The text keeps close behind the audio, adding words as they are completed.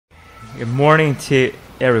Good morning to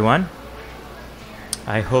everyone.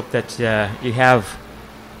 I hope that you have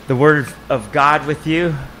the Word of God with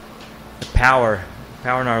you, the power in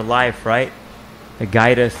our life, right? To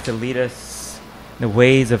guide us, to lead us in the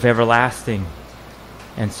ways of everlasting.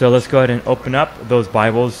 And so let's go ahead and open up those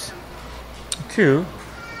Bibles to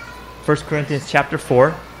 1 Corinthians chapter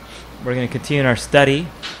 4. We're going to continue our study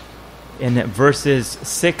in verses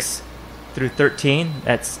 6 through 13.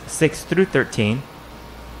 That's 6 through 13.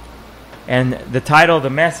 And the title of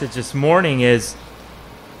the message this morning is,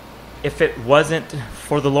 If It Wasn't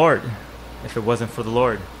for the Lord. If It Wasn't for the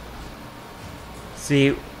Lord.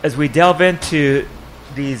 See, as we delve into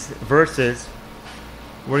these verses,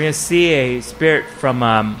 we're going to see a spirit from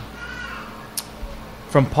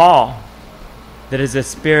Paul that is a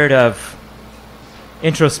spirit of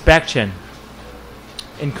introspection,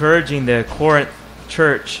 encouraging the Corinth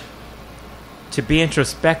church to be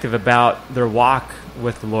introspective about their walk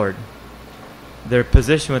with the Lord, their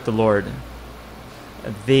position with the Lord,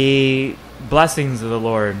 the blessings of the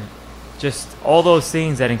Lord, just all those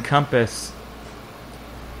things that encompass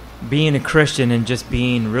being a Christian and just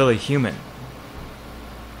being really human.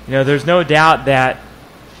 You know, there's no doubt that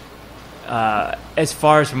as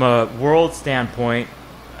far as from a world standpoint,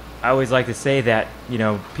 I always like to say that, you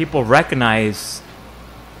know, people recognize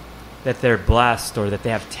that they're blessed or that they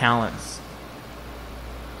have talents,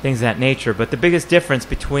 things of that nature. But the biggest difference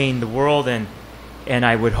between the world and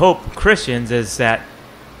I would hope Christians is that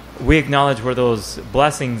we acknowledge where those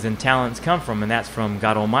blessings and talents come from, and that's from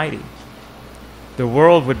God Almighty. The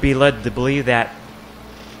world would be led to believe that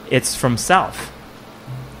it's from self.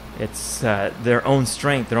 It's their own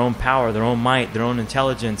strength, their own power, their own might, their own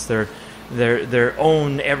intelligence, their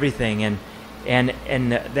own everything, and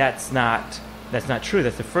that's not true.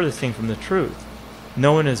 That's the furthest thing from the truth.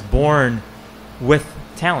 No one is born with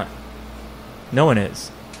talent. No one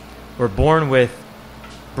is. We're born with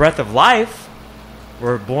breath of life.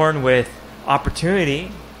 We're born with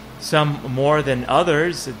opportunity, some more than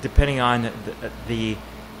others, depending on the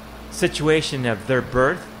situation of their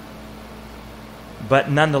birth. But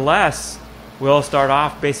nonetheless, we all start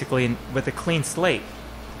off basically with a clean slate.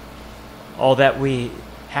 All that we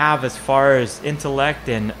have as far as intellect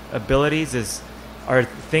and abilities are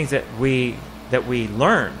things that we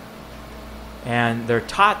learn, and they're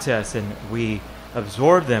taught to us, and we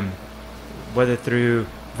absorb them, whether through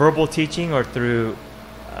verbal teaching or through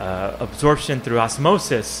absorption through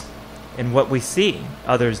osmosis in what we see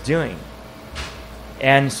others doing.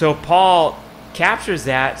 And so Paul captures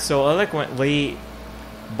that so eloquently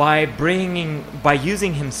by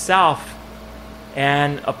using himself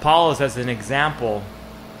and Apollos as an example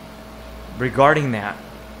regarding that.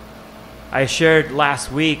 I shared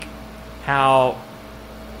last week how,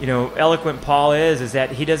 you know, eloquent Paul is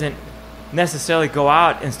that he doesn't necessarily go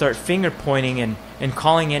out and start finger pointing and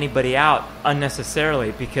calling anybody out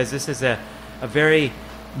unnecessarily, because this is a very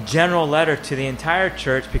general letter to the entire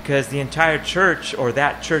church, because the entire church or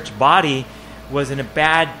that church body was in a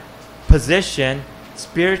bad position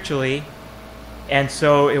spiritually, and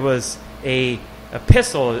so it was a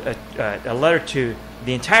epistle, a letter to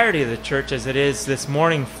the entirety of the church, as it is this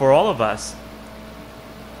morning for all of us.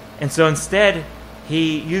 And so instead,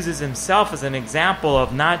 he uses himself as an example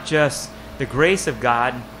of not just the grace of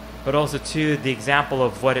God, but also to the example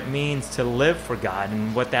of what it means to live for God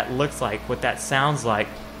and what that looks like, what that sounds like.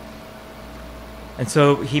 And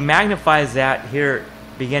so he magnifies that here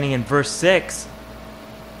beginning in verse 6,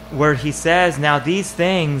 where he says, "Now these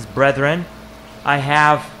things, brethren, I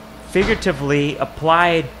have figuratively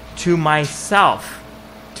applied to myself."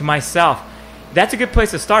 To myself. That's a good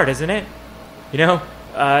place to start, isn't it? You know,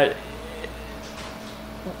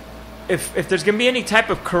 if there's going to be any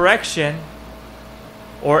type of correction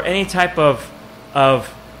or any type of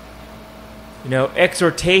you know,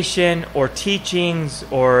 exhortation or teachings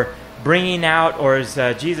or bringing out, or as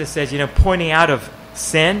Jesus says, you know, pointing out of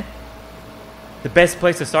sin, the best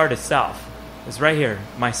place to start is self. It's right here,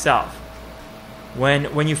 myself.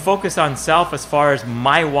 When you focus on self as far as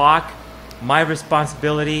my walk, my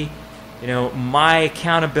responsibility, you know, my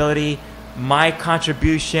accountability, my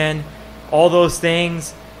contribution, all those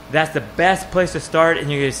things, that's the best place to start,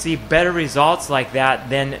 and you're going to see better results like that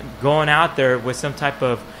than going out there with some type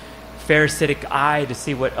of Pharisaic eye to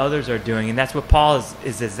see what others are doing. And that's what Paul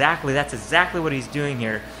is exactly what he's doing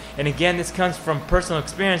here. And again, this comes from personal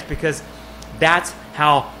experience, because that's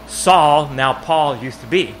how Saul, now Paul, used to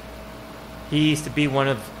be. He used to be one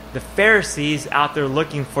of the Pharisees out there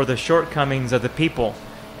looking for the shortcomings of the people,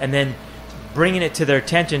 and then bringing it to their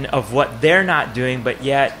attention of what they're not doing, but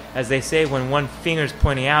yet, as they say, when one finger is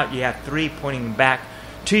pointing out, you have three pointing back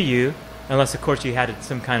to you, unless, of course, you had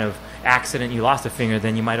some kind of accident, you lost a finger,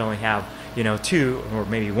 then you might only have, two or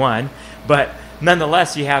maybe one. But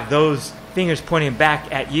nonetheless, you have those fingers pointing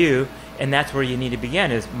back at you, and that's where you need to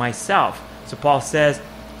begin, is myself. So Paul says,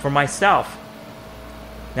 for myself.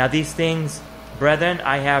 Now these things, brethren,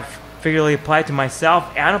 I have figuratively applied to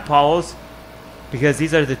myself and Apollos, because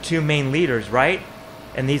these are the two main leaders, right?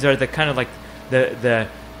 And these are the kind of like the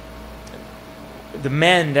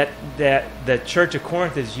men that the church of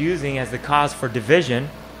Corinth is using as the cause for division,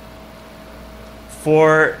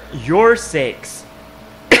 for your sakes.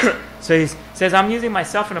 So he says, I'm using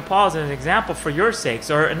myself and Apollos as an example for your sakes,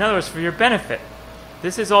 or in other words, for your benefit.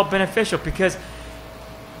 This is all beneficial, because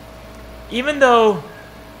even though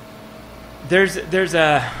there's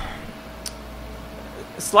a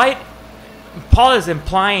slight, Paul is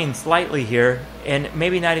implying slightly here, and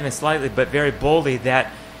maybe not even slightly, but very boldly,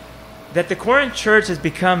 that the Corinth church has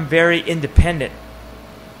become very independent.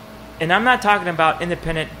 And I'm not talking about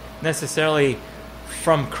independent necessarily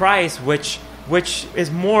from Christ, which is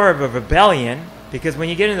more of a rebellion, because when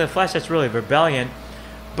you get into the flesh, that's really a rebellion.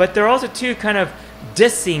 But they're also too kind of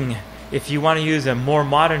dissing, if you want to use a more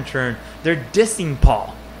modern term, they're dissing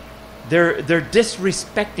Paul. They're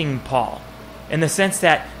disrespecting Paul, in the sense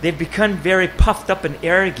that they've become very puffed up and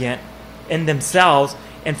arrogant in themselves,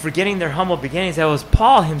 and forgetting their humble beginnings. That was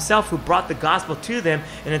Paul himself who brought the gospel to them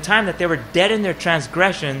in a time that they were dead in their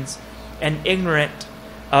transgressions and ignorant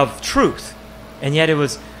of truth. And yet it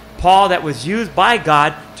was Paul that was used by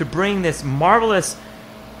God to bring this marvelous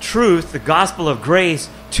truth, the gospel of grace,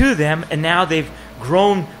 to them, and now they've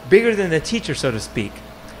grown bigger than the teacher, so to speak.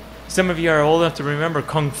 Some of you are old enough to remember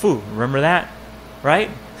Kung Fu. Remember that? Right?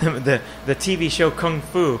 the TV show Kung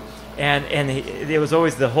Fu. And it was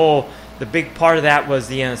always the big part of that was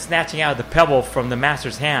the snatching out of the pebble from the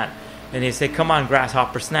master's hand. And he'd say, come on,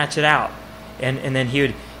 grasshopper, snatch it out. And then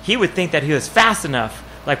he would think that he was fast enough.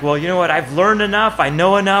 Like, well, you know what, I've learned enough, I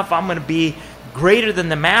know enough, I'm going to be greater than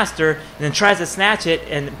the master. And then tries to snatch it,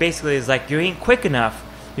 and basically is like, you ain't quick enough.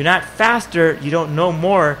 You're not faster, you don't know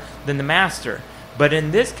more than the master. But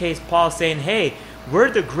in this case, Paul's saying, hey,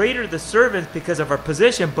 we're the greater the servants because of our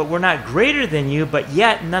position, but we're not greater than you. But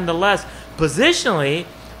yet, nonetheless, positionally,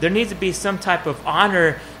 there needs to be some type of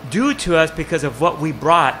honor due to us because of what we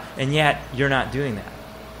brought, and yet you're not doing that.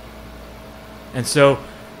 And so,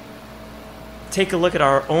 take a look at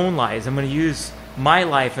our own lives. I'm going to use my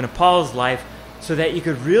life and Apollos' life so that you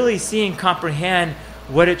could really see and comprehend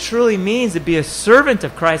what it truly means to be a servant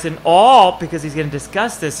of Christ, and all, because he's going to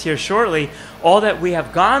discuss this here shortly, all that we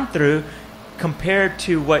have gone through compared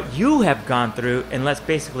to what you have gone through. And let's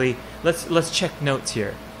check notes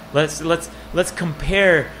here. Let's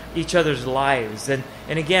compare each other's lives. And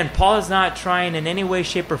again, Paul is not trying in any way,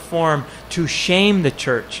 shape, or form to shame the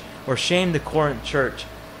church or shame the Corinth church,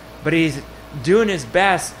 but he's doing his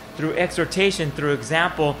best through exhortation, through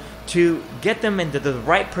example, to get them into the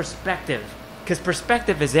right perspective, because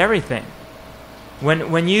perspective is everything.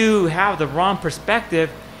 When you have the wrong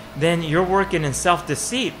perspective, then you're working in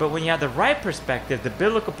self-deceit. But when you have the right perspective, the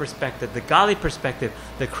biblical perspective, the godly perspective,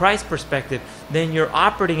 the Christ perspective, then you're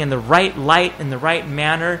operating in the right light, in the right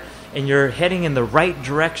manner, and you're heading in the right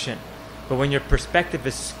direction. But when your perspective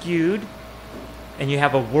is skewed, and you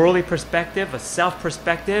have a worldly perspective, a self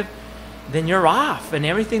perspective, then you're off. And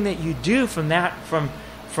everything that you do from that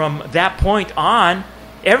point on,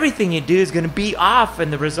 everything you do is going to be off,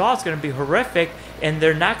 and the result's going to be horrific, and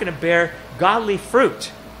they're not going to bear godly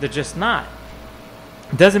fruit. They're just not.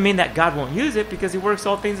 It doesn't mean that God won't use it, because he works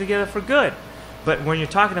all things together for good. But when you're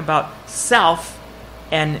talking about self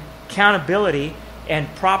and accountability and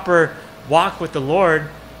proper walk with the Lord,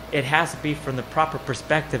 it has to be from the proper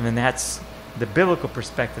perspective, and that's the biblical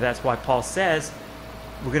perspective. That's why Paul says,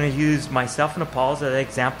 we're going to use myself and Apollos as an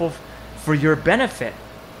example for your benefit.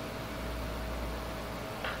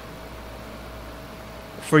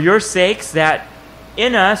 For your sakes, that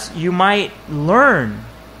in us you might learn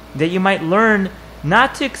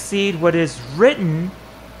not to exceed what is written,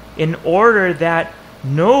 in order that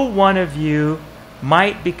no one of you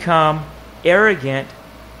might become arrogant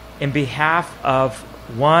in behalf of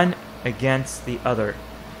one against the other.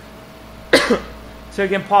 So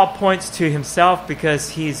again, Paul points to himself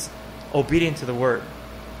because he's obedient to the word.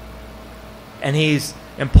 And he's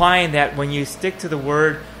implying that when you stick to the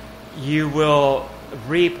word, you will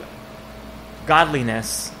reap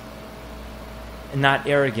godliness and not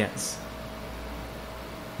arrogance.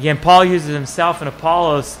 Again, Paul uses himself and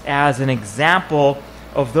Apollos as an example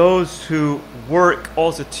of those who work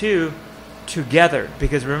also together.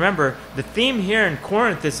 Because remember, the theme here in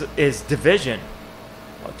Corinth is division.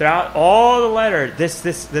 Throughout all the letter,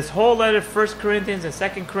 this whole letter, 1 Corinthians and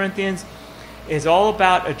 2 Corinthians, is all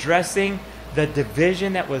about addressing the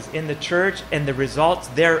division that was in the church and the results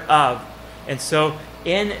thereof. And so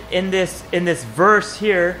in this verse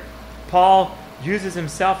here, Paul uses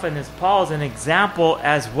himself and Paul as an example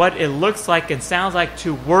as what it looks like and sounds like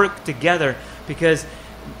to work together. Because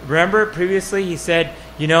remember previously he said,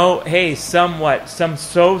 hey, some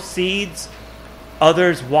sow seeds,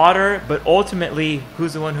 others water, but ultimately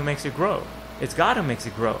who's the one who makes it grow? It's God who makes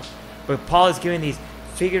it grow. But Paul is giving these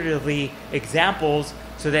figuratively examples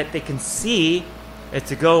so that they can see it,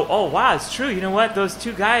 to go, oh wow, it's true. You know what? Those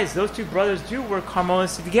two brothers do work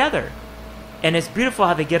harmoniously together. And it's beautiful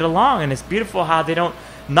how they get along, and it's beautiful how they don't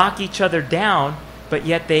knock each other down, but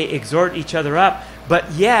yet they exhort each other up.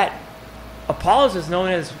 But yet, Apollos is known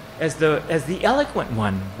as the eloquent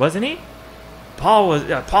one, wasn't he?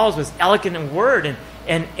 Apollos was eloquent in word,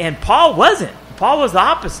 and Paul wasn't. Paul was the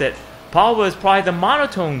opposite. Paul was probably the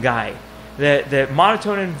monotone guy, the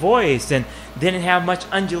monotone in voice, and didn't have much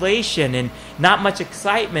undulation and not much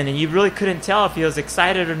excitement, and you really couldn't tell if he was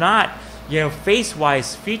excited or not,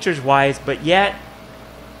 face-wise, features-wise. But yet,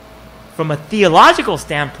 from a theological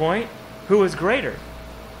standpoint, who was greater,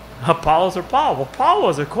 Apollos or Paul? Well, Paul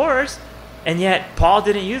was, of course, and yet Paul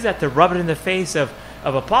didn't use that to rub it in the face of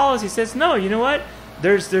Apollos. He says, no, you know what?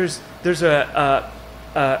 There's a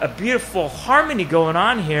beautiful harmony going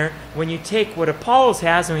on here when you take what Apollos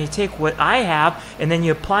has and when you take what I have, and then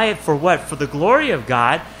you apply it for what? For the glory of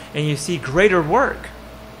God, and you see greater work.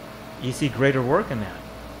 You see greater work in that.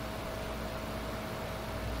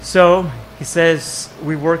 So he says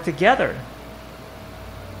we work together.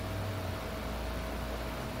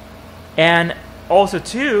 And also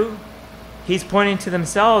too, he's pointing to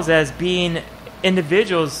themselves as being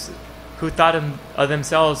individuals who thought of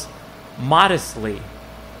themselves modestly,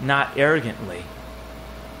 not arrogantly.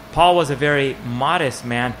 Paul was a very modest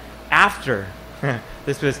man after,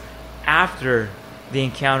 this was after the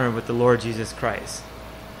encounter with the Lord Jesus Christ.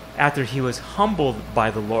 After he was humbled by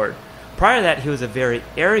the Lord. Prior to that, he was a very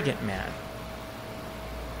arrogant man.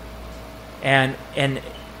 And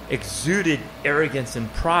exuded arrogance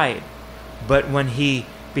and pride. But when he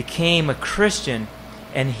became a Christian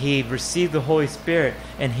and he received the Holy Spirit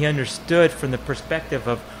and he understood from the perspective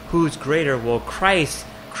of who's greater, well, Christ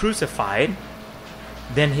crucified,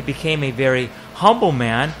 then he became a very humble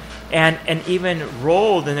man and even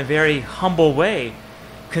rolled in a very humble way.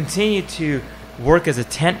 Continued to work as a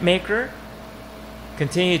tent maker,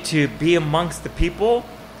 continued to be amongst the people,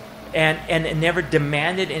 and never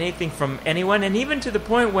demanded anything from anyone. And even to the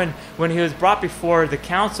point when he was brought before the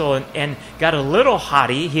council and got a little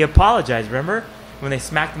haughty, he apologized. Remember? When they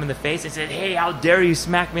smacked him in the face, they said, hey, how dare you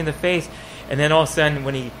smack me in the face? And then all of a sudden,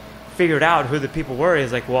 when he figured out who the people were, he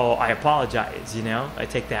was like, well, I apologize, I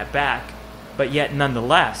take that back. But yet,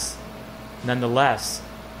 nonetheless,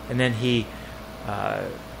 and then he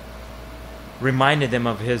reminded them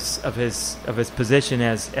of his position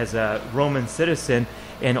as a Roman citizen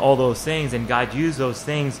and all those things, and God used those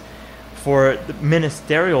things for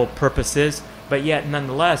ministerial purposes. But yet,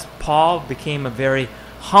 nonetheless, Paul became a very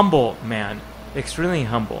humble man, extremely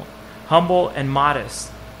humble and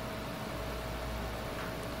modest.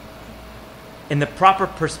 In the proper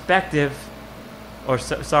perspective,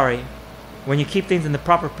 when you keep things in the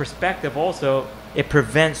proper perspective, also it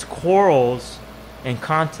prevents quarrels and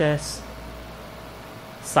contests,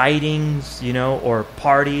 sightings, or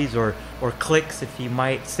parties or cliques, if you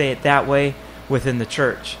might say it that way, within the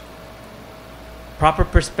church. Proper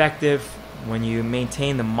perspective, when you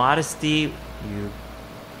maintain the modesty, you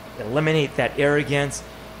eliminate that arrogance,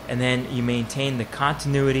 and then you maintain the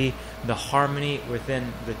continuity, the harmony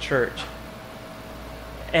within the church.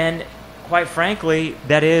 And quite frankly,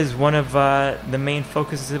 that is one of the main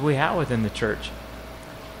focuses that we have within the church,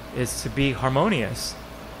 is to be harmonious,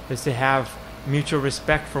 is to have mutual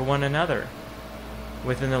respect for one another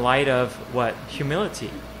within the light of what? Humility.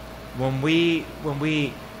 When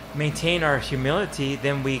we maintain our humility,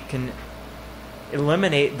 then we can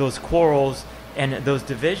eliminate those quarrels and those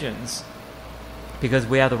divisions because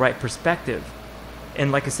we have the right perspective.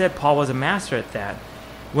 And like I said, Paul was a master at that.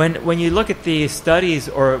 When you look at the studies,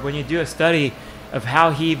 or when you do a study of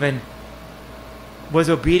how he even was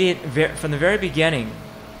obedient from the very beginning,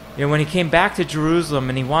 when he came back to Jerusalem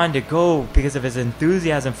and he wanted to go because of his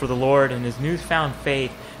enthusiasm for the Lord and his newfound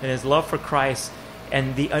faith and his love for Christ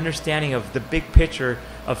and the understanding of the big picture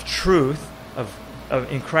of truth of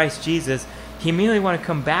in Christ Jesus, he immediately wanted to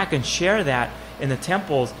come back and share that in the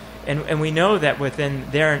temples. And we know that within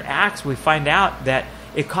there in Acts, we find out that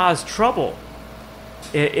it caused trouble.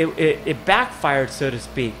 It backfired, so to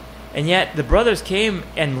speak. And yet the brothers came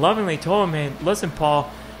and lovingly told him, hey, listen,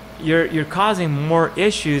 Paul, you're causing more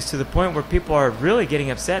issues to the point where people are really getting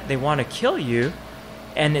upset. They want to kill you,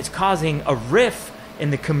 and it's causing a rift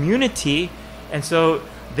in the community. And so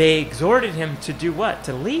they exhorted him to do what?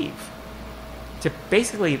 To leave. To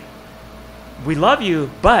basically, we love you,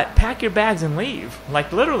 but pack your bags and leave.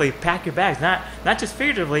 Like literally pack your bags, not just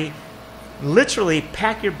figuratively, literally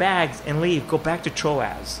pack your bags and leave. Go back to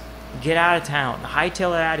Troas. Get out of town.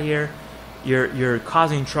 Hightail it out of here. You're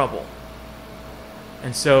causing trouble.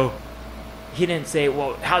 And so he didn't say,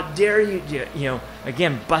 well, how dare you,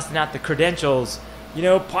 again, busting out the credentials.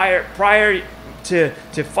 Prior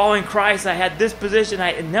to following Christ, I had this position.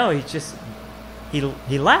 No, he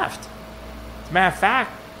left. As a matter of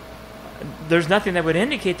fact, there's nothing that would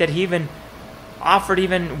indicate that he even offered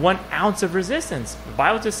even 1 ounce of resistance. The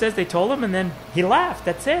Bible just says they told him, and then he left.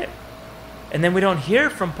 That's it. And then we don't hear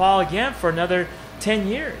from Paul again for another 10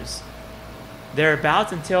 years.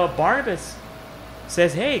 Thereabouts, until Barnabas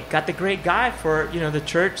says, hey, got the great guy for the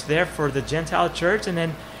church there, for the Gentile church, and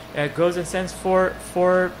then goes and sends for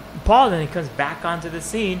Paul. Then he comes back onto the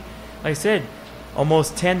scene, like I said,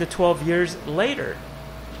 almost 10 to 12 years later.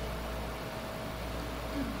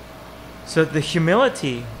 So the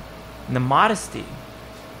humility and the modesty,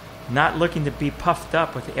 not looking to be puffed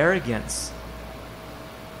up with arrogance,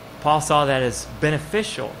 Paul saw that as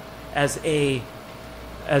beneficial, as a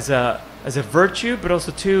virtue, but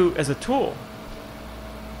also too as a tool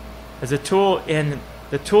in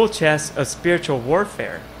the tool chest of spiritual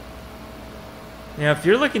warfare. If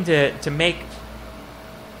you're looking to make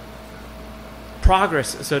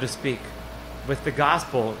progress, so to speak, with the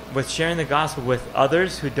gospel, with sharing the gospel with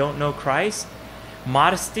others who don't know Christ,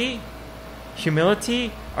 modesty,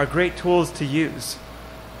 humility are great tools to use.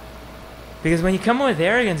 Because when you come in with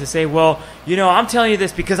arrogance and say, well, I'm telling you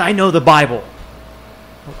this because I know the Bible.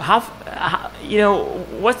 How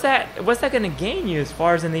what's that going to gain you as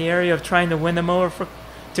far as in the area of trying to win them over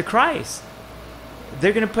to Christ?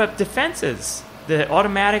 They're going to put up defenses, the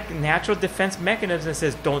automatic natural defense mechanism that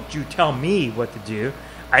says, don't you tell me what to do.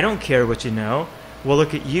 I don't care what you know. Well,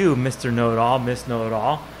 look at you, Mr. Know-it-all, Miss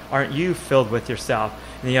Know-it-all. Aren't you filled with yourself?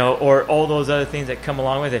 Or all those other things that come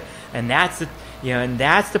along with it. And that's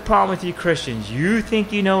the problem with you Christians. You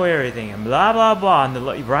think you know everything and blah blah blah,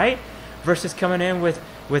 right? Versus coming in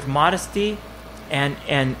with modesty and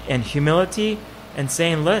humility and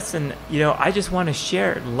saying, listen, I just want to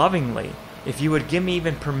share lovingly. If you would give me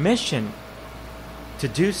even permission to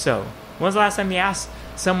do so. When's the last time you asked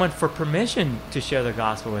someone for permission to share the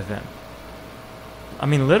gospel with them? I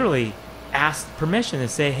mean, literally ask permission to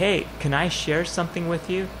say, hey, can I share something with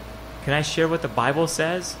you? Can I share what the Bible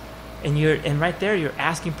says? And right there you're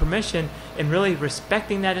asking permission and really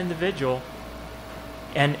respecting that individual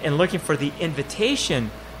and looking for the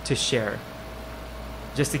invitation to share.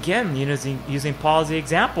 Just again, using Paul as the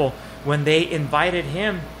example, when they invited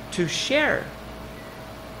him to share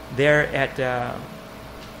there at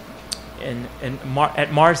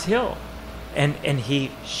Mars Hill, and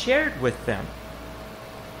he shared with them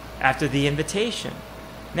after the invitation.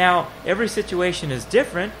 Now, every situation is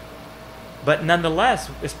different, but nonetheless,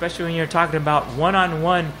 especially when you're talking about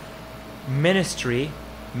one-on-one ministering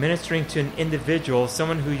to an individual,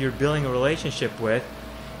 someone who you're building a relationship with,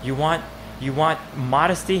 you want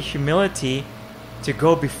modesty, humility to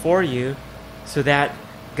go before you so that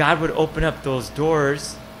God would open up those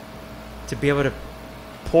doors to be able to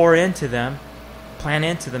pour into them, plant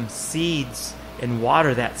into them seeds and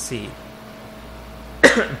water that seed.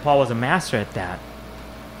 And Paul was a master at that.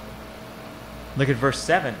 Look at verse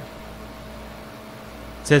 7.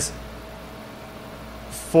 It says,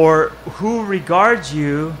 for who regards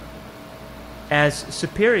you as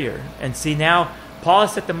superior? And see, now Paul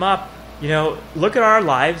has set them up, look at our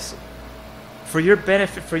lives. For your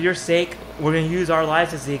benefit, for your sake, we're going to use our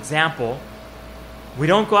lives as the example. We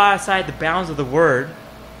don't go outside the bounds of the word.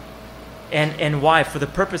 And why? For the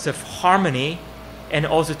purpose of harmony, and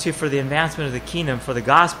also too for the advancement of the kingdom, for the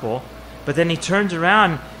gospel. But then he turns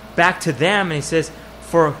around back to them and he says,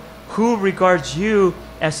 for who regards you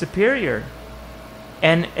as superior?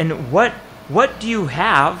 And what do you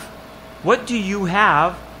have? What do you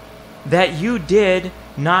have that you did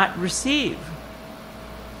not receive?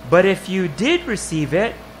 But if you did receive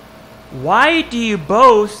it, why do you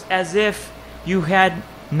boast as if you had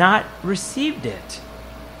not received it?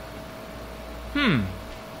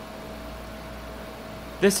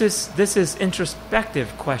 This is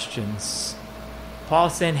introspective questions.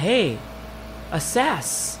 Paul's saying, hey,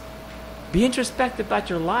 assess. Be introspective about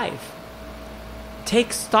your life.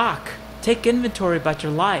 Take stock. Take inventory about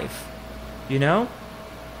your life.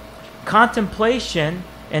 Contemplation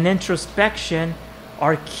and introspection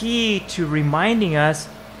are key to reminding us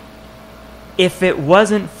if it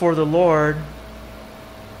wasn't for the Lord,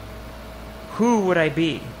 who would I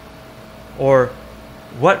be? Or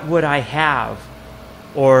what would I have?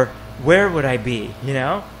 Or where would I be? You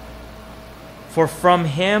know? For from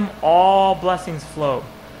him all blessings flow.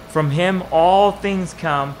 From him all things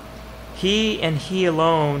come. He and he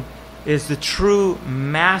alone is the true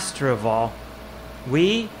master of all.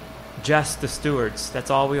 We, just the stewards. That's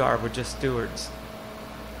all we are. We're just stewards.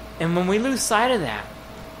 And when we lose sight of that,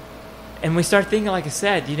 and we start thinking, like I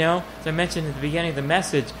said, as I mentioned at the beginning of the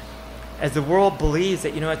message, as the world believes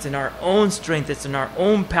that, it's in our own strength, it's in our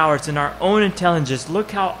own power, it's in our own intelligence.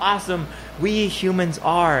 Look how awesome we humans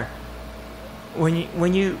are.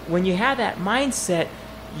 When you have that mindset,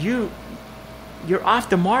 you're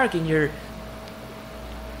off the mark, and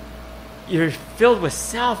you're filled with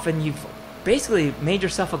self, and you've basically made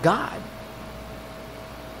yourself a god.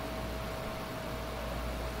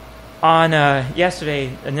 On yesterday,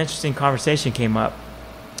 an interesting conversation came up.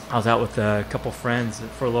 I was out with a couple friends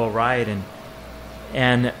for a little ride,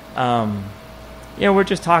 and we're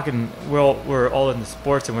just talking. We're all into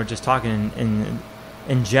sports, and we're just talking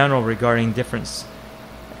in general regarding different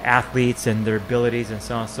athletes and their abilities and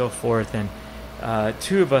so on and so forth. And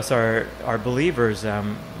two of us are believers, a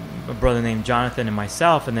brother named Jonathan and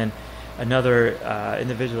myself, and then another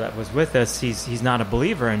individual that was with us. He's not a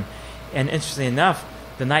believer, and interestingly enough,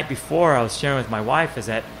 the night before I was sharing with my wife is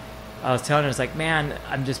that I was telling her, it's like, man,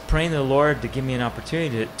 I'm just praying to the Lord to give me an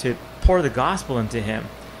opportunity to pour the gospel into him.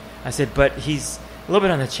 I said, but he's a little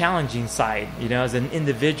bit on the challenging side, as an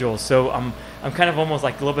individual. So I'm kind of almost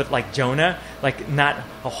like a little bit like Jonah, like not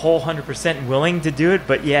a whole 100% willing to do it,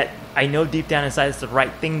 but yet I know deep down inside it's the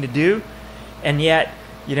right thing to do. And yet,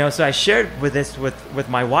 so I shared with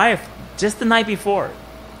my wife just the night before.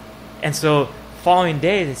 And so following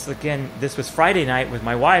day, this was Friday night with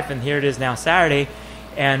my wife, and here it is now Saturday,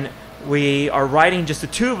 and we are riding just the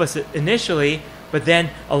two of us initially, but then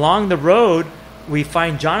along the road we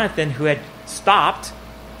find Jonathan, who had stopped,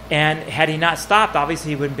 and had he not stopped, obviously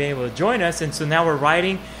he wouldn't be able to join us. And so now we're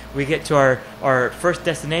riding, we get to our first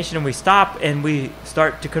destination, and we stop and we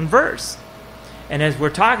start to converse. And as we're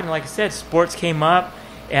talking, like I said, sports came up,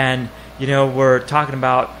 and we're talking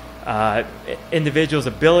about individuals'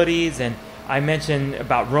 abilities, and I mentioned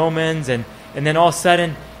about Romans, and then all of a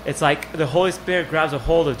sudden, it's like the Holy Spirit grabs a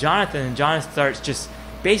hold of Jonathan, and Jonathan starts just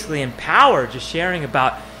basically empowered, just sharing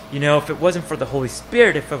about, if it wasn't for the Holy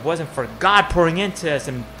Spirit, if it wasn't for God pouring into us,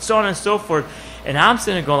 and so on and so forth. And I'm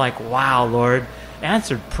sitting there going like, wow, Lord,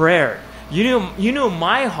 answered prayer. You knew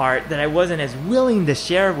my heart that I wasn't as willing to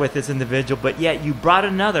share with this individual, but yet you brought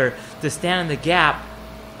another to stand in the gap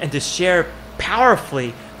and to share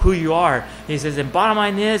powerfully who you are. He says, and bottom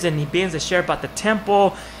line is, and he begins to share about the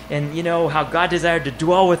temple, and how God desired to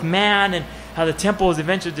dwell with man, and how the temple was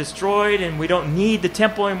eventually destroyed, and we don't need the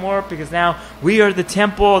temple anymore because now we are the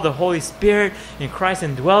temple of the Holy Spirit, and Christ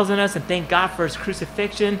indwells in us, and thank God for his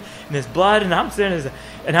crucifixion and his blood. And I'm sitting there,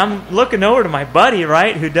 and I'm looking over to my buddy,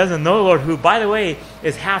 right, who doesn't know the Lord, who, by the way,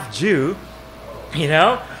 is half Jew,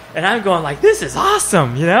 and I'm going like, this is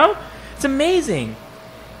awesome, it's amazing.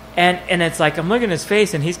 And it's like, I'm looking at his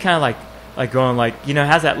face, and he's kind of like going like,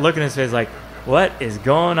 has that look in his face like, what is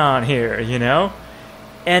going on here,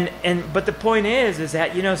 But the point is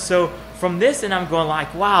that, so from this, and I'm going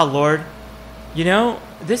like, wow, Lord,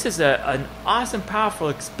 this is an awesome, powerful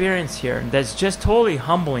experience here that's just totally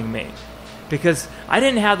humbling me, because I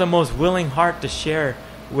didn't have the most willing heart to share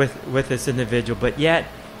with this individual, but yet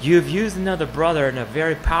you've used another brother in a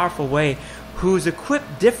very powerful way who's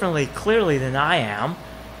equipped differently, clearly, than I am,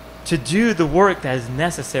 to do the work that is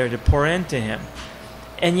necessary to pour into him.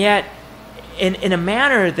 And yet, in a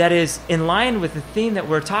manner that is in line with the theme that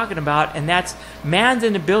we're talking about, and that's man's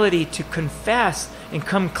inability to confess and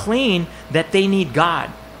come clean that they need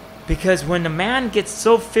God. Because when a man gets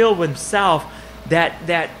so filled with himself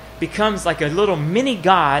that becomes like a little mini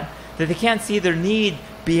God, that they can't see their need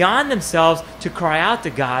beyond themselves to cry out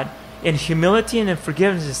to God in humility and in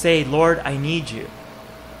forgiveness to say, Lord, I need you.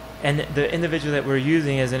 And the individual that we're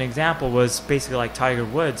using as an example was basically like Tiger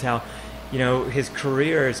Woods, how, his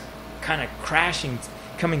career is kind of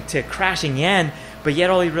coming to a crashing end, but yet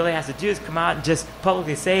all he really has to do is come out and just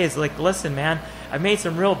publicly say is like, listen, man, I've made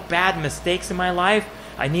some real bad mistakes in my life.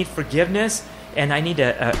 I need forgiveness, and I need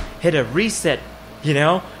to hit a reset,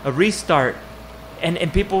 a restart.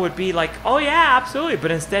 And people would be like, oh yeah, absolutely.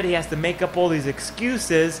 But instead he has to make up all these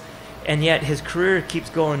excuses, and yet his career keeps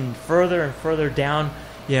going further and further down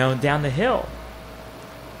the hill.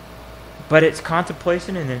 But it's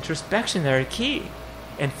contemplation and introspection that are key.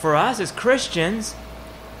 And for us as Christians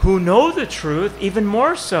who know the truth, even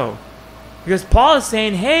more so, Because Paul is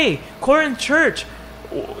saying, hey, Corinth church,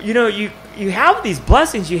 you have these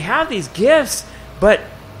blessings, you have these gifts, but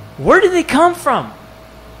where did they come from?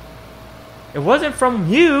 It wasn't from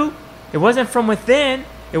you. It wasn't from within.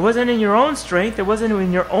 It wasn't in your own strength. It wasn't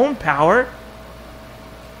in your own power.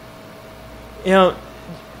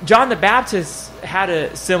 John the Baptist had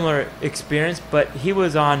a similar experience, but he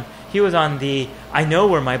was on the I know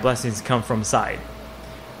where my blessings come from side.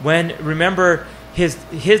 Remember his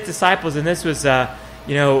disciples, and this was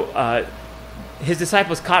his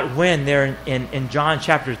disciples caught wind there in John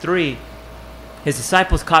chapter 3. His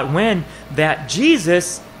disciples caught wind that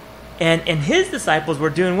Jesus and his disciples were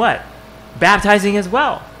doing what? Baptizing as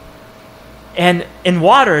well. And in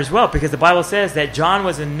water as well, because the Bible says that John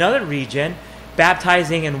was in another region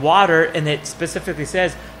baptizing in water, and it specifically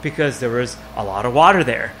says because there was a lot of water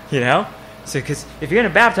there, So because if you're going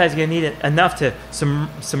to baptize, you're going to need enough to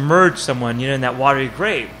submerge someone, in that watery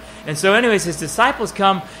grave. And so anyways, his disciples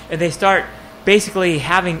come and they start basically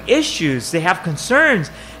having issues. They have concerns.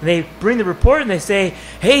 And they bring the report and they say,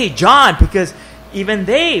 hey, John, because even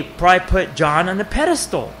they probably put John on the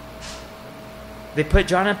pedestal. They put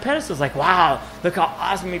John on pedestals like, wow, look how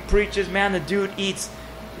awesome he preaches, man. The dude eats,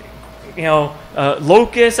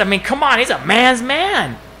 locusts. I mean, come on, he's a man's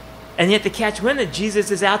man. And yet they catch wind that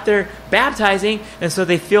Jesus is out there baptizing, and so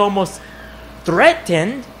they feel almost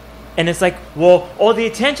threatened. And it's like, well, all the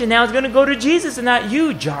attention now is going to go to Jesus and not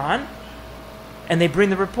you, John. And they bring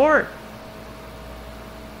the report.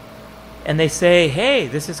 And they say, hey,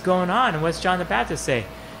 this is going on. And what's John the Baptist say?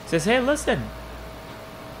 He says, hey, listen,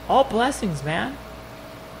 all blessings, man.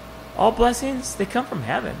 All blessings, they come from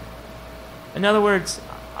heaven. In other words,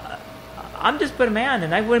 I'm just but a man,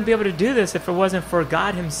 and I wouldn't be able to do this if it wasn't for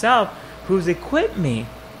God himself who's equipped me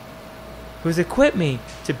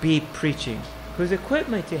to be preaching, who's equipped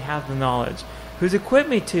me to have the knowledge, who's equipped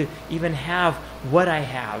me to even have what I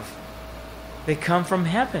have. They come from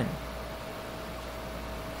heaven.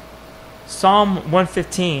 Psalm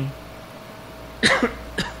 115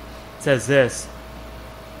 says this,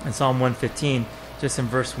 in Psalm 115, just in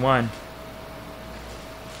verse 1.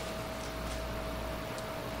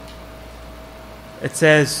 It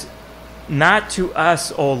says, not to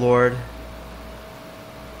us, O Lord,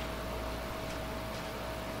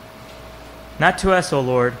 not to us, O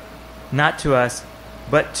Lord, not to us,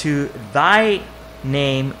 but to thy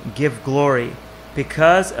name give glory,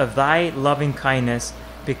 because of thy loving kindness,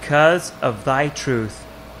 because of thy truth.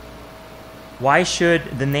 Why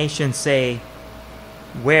should the nation say,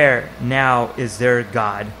 where now is their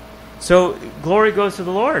God? So glory goes to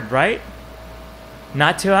the Lord, right?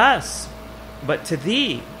 Not to us, but to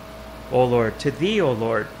thee, O Lord, to thee, O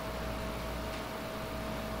Lord.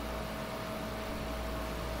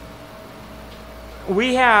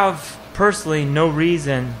 We have personally no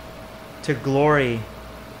reason to glory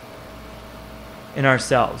in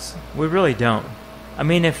ourselves. We really don't. I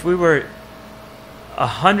mean, if we were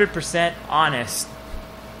 100% honest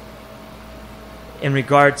in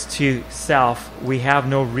regards to self, we have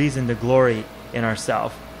no reason to glory in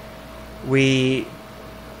ourselves. The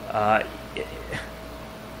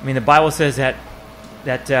Bible says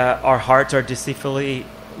that our hearts are deceitfully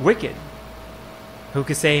wicked. Who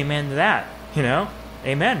could say amen to that?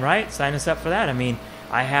 Amen, right? Sign us up for that. I mean,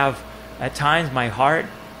 I have at times my heart,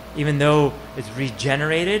 even though it's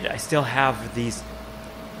regenerated, I still have these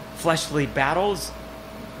fleshly battles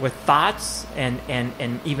with thoughts and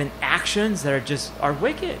even actions that are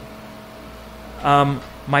wicked.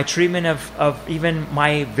 My treatment of even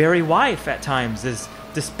my very wife at times is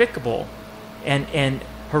despicable and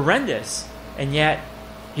horrendous. And yet,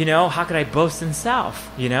 how could I boast in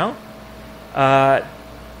self?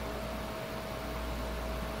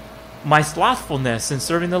 My slothfulness in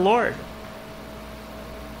serving the Lord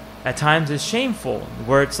at times is shameful,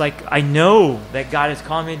 where it's like I know that God has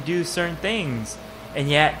called me to do certain things, and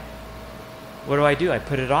yet what do? I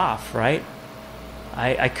put it off, right?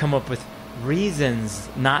 I come up with reasons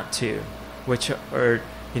not to, which are,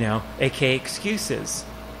 aka excuses.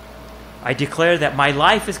 I declare that my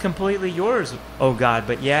life is completely yours, O God,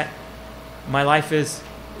 but yet my life is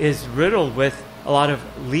riddled with a lot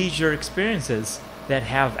of leisure experiences that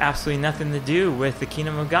have absolutely nothing to do with the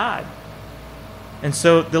kingdom of God. And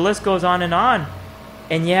so the list goes on,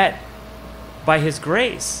 and yet by his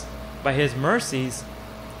grace, by his mercies,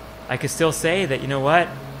 I could still say that,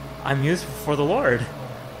 I'm useful for the Lord.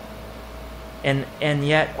 And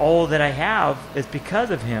yet all that I have is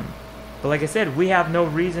because of him. But like I said, we have no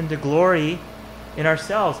reason to glory in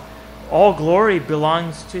ourselves. All glory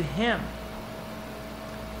belongs to him.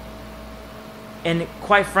 And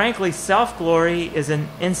quite frankly, self-glory is an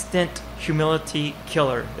instant humility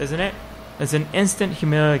killer, isn't it? It's an instant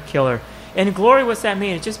humility killer. And glory, what's that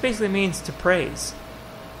mean? It just basically means to praise.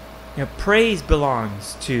 Praise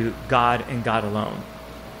belongs to God and God alone.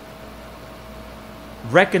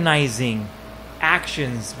 Recognizing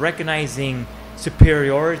actions, recognizing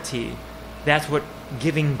superiority, that's what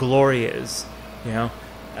giving glory is.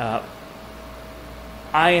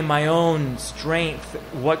 I in my own strength,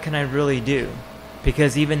 what can I really do?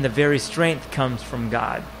 Because even the very strength comes from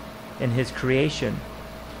God and His creation.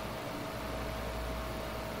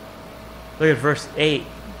 Look at verse 8. It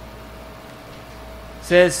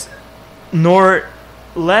says, nor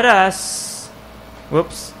let us...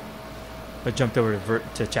 Whoops. I jumped over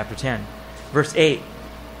to chapter 10. Verse 8.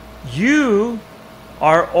 You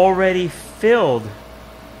are already filled.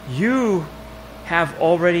 You have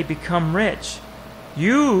already become rich.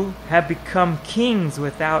 You have become kings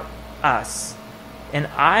without us. And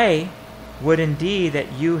I would indeed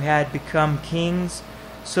that you had become kings,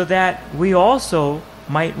 so that we also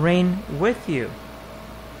might reign with you.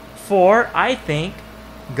 For I think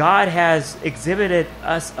God has exhibited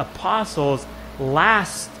us apostles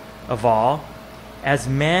last of all, as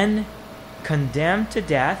men condemned to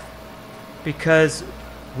death, because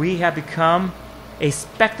we have become a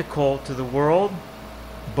spectacle to the world,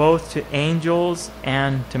 both to angels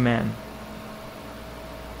and to men.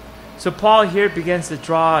 So Paul here begins to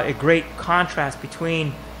draw a great contrast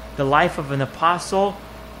between the life of an apostle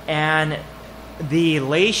and the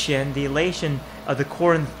elation of the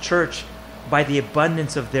Corinth church by the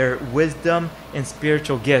abundance of their wisdom and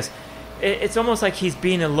spiritual gifts. It's almost like he's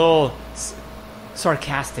being a little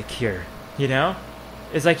sarcastic here,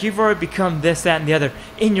 It's like you've already become this, that, and the other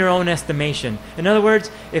in your own estimation. In other words,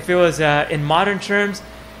 if it was in modern terms,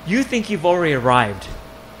 you think you've already arrived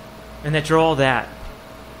and that you're all that.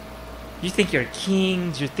 You think you're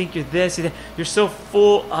kings, you think you're this, you're that. You're so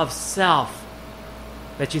full of self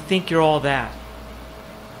that you think you're all that.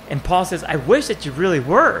 And Paul says, I wish that you really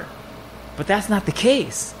were, but that's not the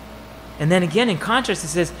case. And then again, in contrast, he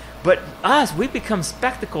says, but us, we become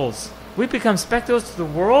spectacles. We become spectacles to the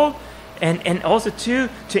world and also to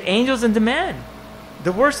angels and to men.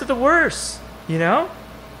 The worst of the worst,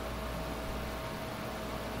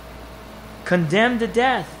 Condemned to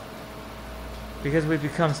death because we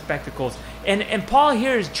become spectacles. And Paul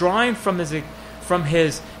here is drawing from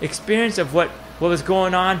his experience of what was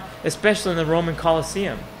going on, especially in the Roman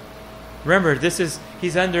Colosseum. Remember,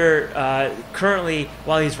 he's under, currently,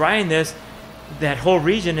 while he's writing this, that whole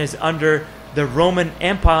region is under the Roman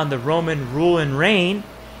Empire and the Roman rule and reign.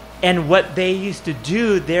 And what they used to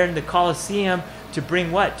do there in the Colosseum to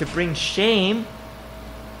bring what? To bring shame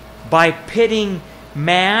by pitting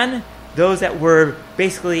man, those that were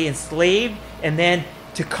basically enslaved, and then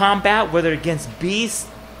to combat, whether against beasts,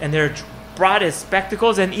 and they're brought as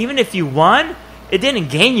spectacles. And even if you won, it didn't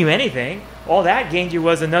gain you anything. All that gained you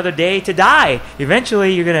was another day to die.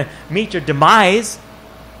 Eventually, you're going to meet your demise.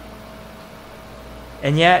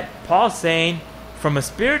 And yet, Paul's saying, from a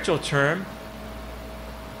spiritual term,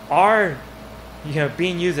 our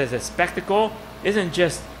being used as a spectacle isn't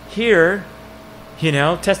just here,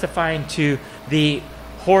 testifying to the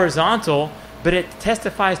horizontal, but it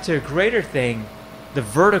testifies to a greater thing, the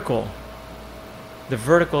vertical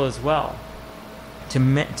as well,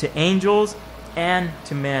 to angels and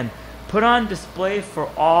to men, put on display for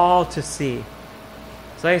all to see.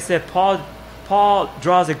 So like I said, Paul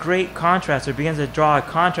draws a great contrast, or begins to draw a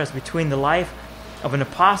contrast between the life of an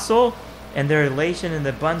apostle and their relation and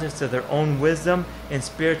the abundance of their own wisdom and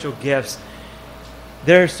spiritual gifts.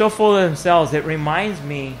 They're so full of themselves. It reminds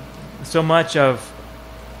me so much of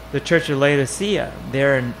the church of Laodicea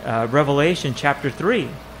there in Revelation chapter 3.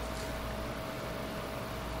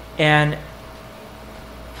 And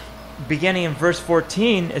beginning in verse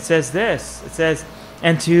 14, it says this. It says,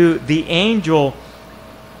 and to the angel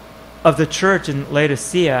of the church in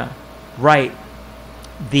Laodicea write,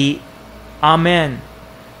 the Amen,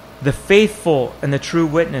 the faithful and the true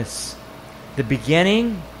witness, the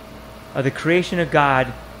beginning of the creation of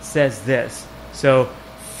God, says this. So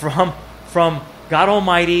from God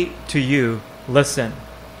Almighty to you, listen.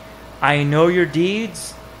 I know your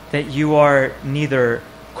deeds, that you are neither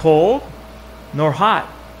cold nor hot.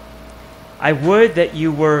 I would that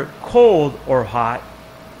you were cold or hot.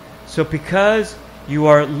 So because you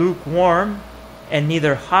are lukewarm and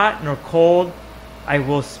neither hot nor cold, I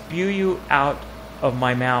will spew you out of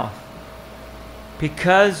my mouth.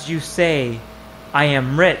 Because you say, I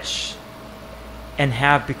am rich and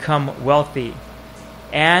have become wealthy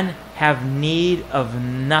and have need of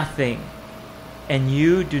nothing, and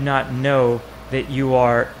you do not know that you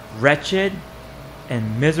are wretched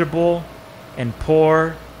and miserable and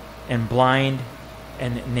poor and blind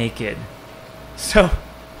and naked. So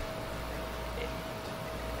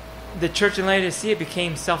the church in Laodicea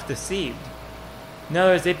became self-deceived. In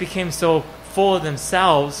other words, they became so full of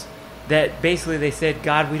themselves that basically they said,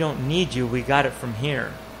 God, we don't need you. We got it from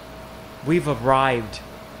here. We've arrived.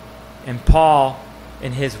 And Paul,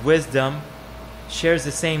 in his wisdom, shares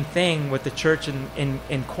the same thing with the church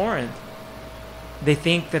in Corinth. They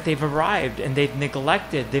think that they've arrived, and they've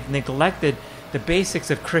neglected the basics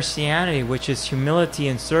of Christianity, which is humility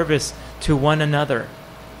and service to one another.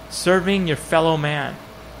 Serving your fellow man.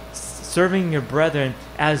 Serving your brethren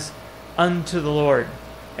as unto the Lord.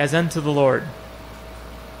 As unto the Lord.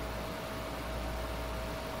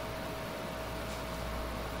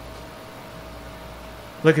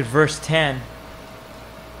 Look at verse 10.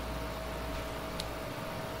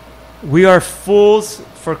 We are fools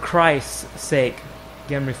for Christ's sake.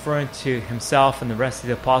 Again, referring to himself and the rest of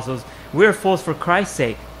the apostles. We are fools for Christ's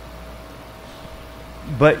sake.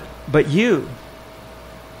 But you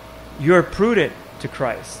are prudent to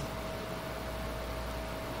Christ.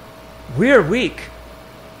 We are weak,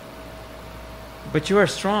 but you are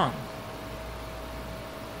strong.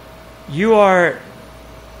 You are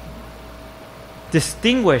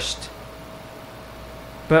distinguished,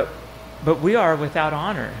 but we are without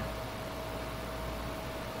honor.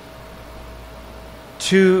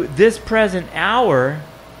 To this present hour,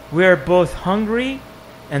 we are both hungry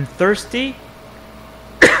and thirsty,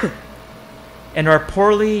 and are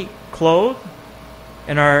poorly clothed,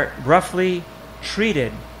 and are roughly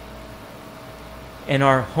treated, and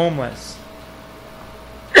are homeless.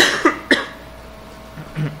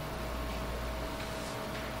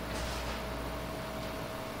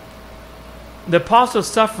 The apostles'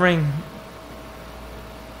 suffering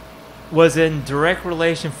was in direct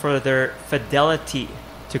relation for their fidelity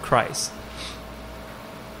to Christ.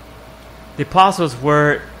 The apostles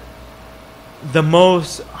were the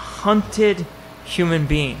most hunted human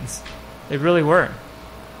beings. They really were.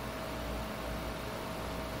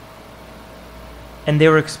 And they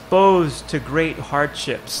were exposed to great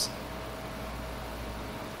hardships.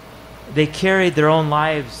 They carried their own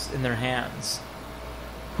lives in their hands.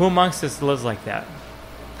 Who amongst us lives like that?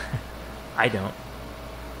 I don't.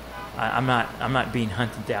 I'm not being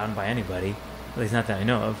hunted down by anybody, at least not that I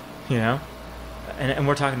know of, you know. And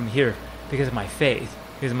we're talking here because of my faith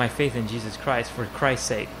in Jesus Christ, for Christ's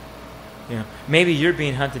sake. You know, maybe you're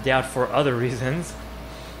being hunted down for other reasons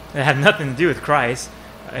that have nothing to do with Christ.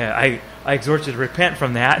 I exhort you to repent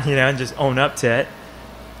from that, you know, and just own up to it.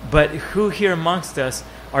 But who here amongst us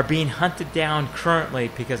are being hunted down currently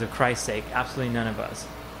because of Christ's sake? Absolutely none of us.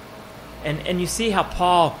 And you see how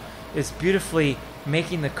Paul is beautifully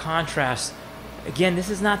making the contrast. Again,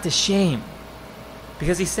 this is not to shame,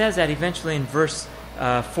 because he says that eventually in verse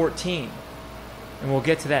 14, and we'll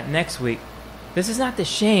get to that next week. This is not to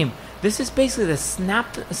shame. This is basically to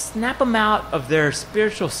snap them out of their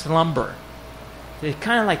spiritual slumber. They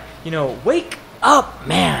kind of like, you know, wake up,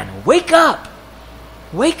 man, wake up,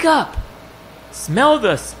 wake up. Smell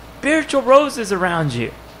the spiritual roses around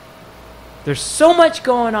you. There's so much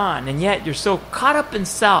going on, and yet you're so caught up in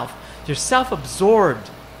self. You're self-absorbed,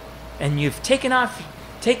 and you've taken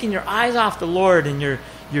your eyes off the Lord, and you're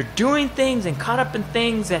doing things and caught up in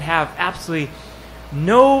things that have absolutely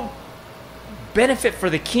no benefit for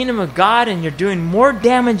the kingdom of God, and you're doing more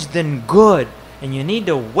damage than good, and you need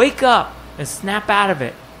to wake up and snap out of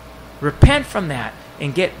it. Repent from that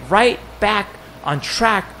and get right back on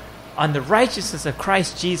track on the righteousness of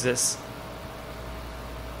Christ Jesus.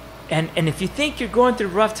 And if you think you're going through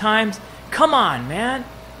rough times, come on, man.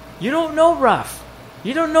 You don't know rough.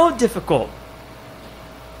 You don't know difficult.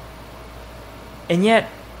 And yet,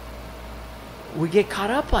 we get caught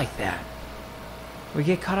up like that. We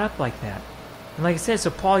get caught up like that. And like I said, so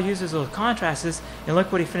Paul uses those contrasts, and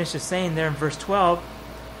look what he finishes saying there in verse 12.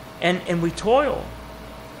 And we toil,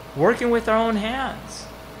 working with our own hands.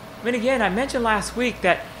 I mean, again, I mentioned last week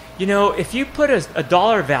that, you know, if you put a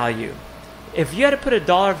dollar value, if you had to put a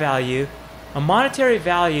dollar value, a monetary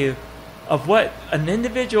value of what an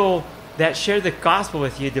individual that shared the gospel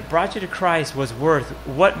with you, that brought you to Christ, was worth,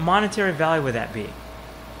 what monetary value would that be?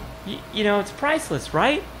 You know, it's priceless,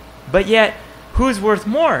 right? But yet, who's worth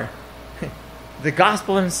more? The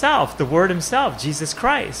gospel himself, the word himself, Jesus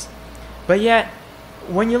Christ. But yet,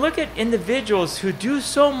 when you look at individuals who do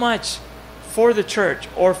so much for the church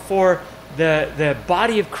or for the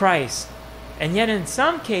body of Christ, and yet in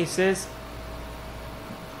some cases,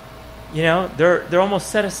 you know, they're almost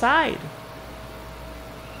set aside.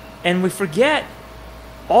 And we forget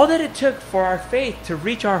all that it took for our faith to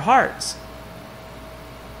reach our hearts.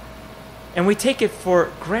 And we take it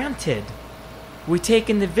for granted. We take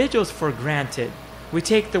individuals for granted. We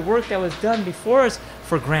take the work that was done before us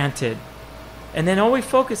for granted. And then all we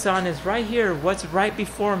focus on is right here, what's right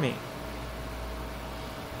before me.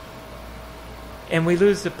 And we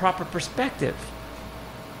lose the proper perspective.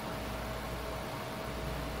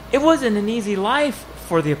 It wasn't an easy life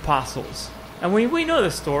for the apostles. And we know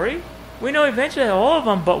the story. We know eventually all of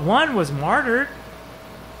them, but one was martyred.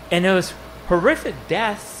 And it was horrific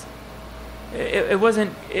deaths. It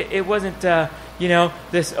wasn't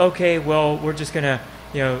this, okay, well, we're just going to,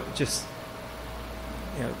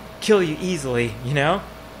 kill you easily,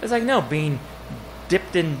 It's like, no, being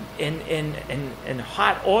dipped in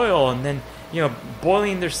hot oil and then,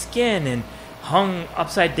 boiling their skin and hung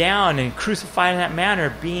upside down and crucified in that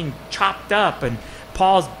manner, being chopped up and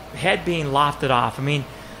Paul's head being lofted off. I mean,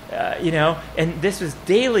 and this was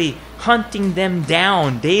daily hunting them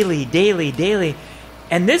down, daily.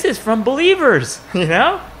 And this is from believers,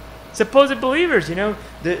 supposed believers,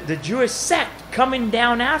 the Jewish sect coming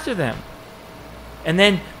down after them. And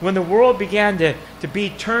then when the world began to be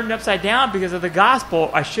turned upside down because of the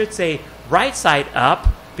gospel, I should say right side up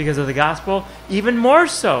because of the gospel, even more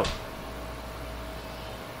so.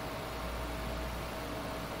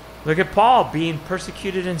 Look at Paul being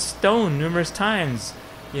persecuted and stoned numerous times,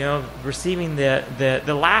 receiving the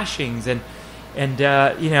lashings and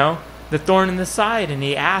the thorn in the side, and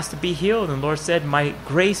he asked to be healed, and the Lord said, "My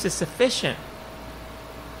grace is sufficient."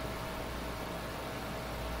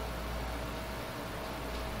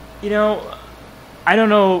 I don't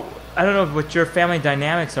know what your family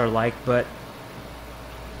dynamics are like, but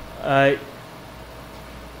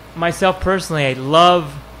myself personally, I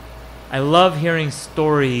love hearing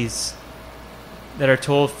stories that are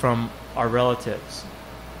told from our relatives.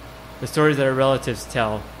 The stories that our relatives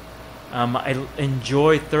tell. I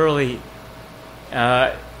enjoy thoroughly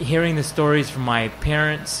hearing the stories from my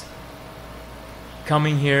parents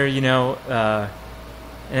coming here,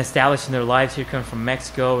 and establishing their lives here, coming from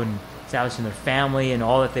Mexico and establishing their family and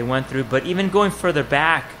all that they went through. But even going further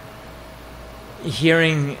back,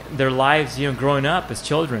 hearing their lives, growing up as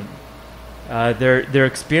children, their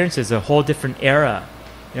experiences, a whole different era.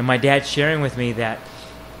 My dad sharing with me that,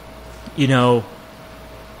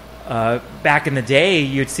 back in the day,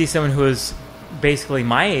 you'd see someone who was basically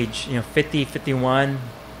my age, 50, 51.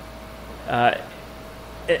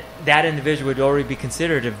 That individual would already be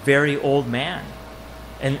considered a very old man.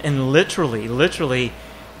 And literally,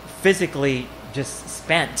 physically just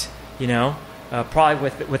spent,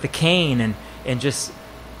 probably with a cane and just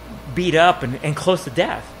beat up and close to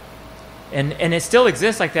death. And it still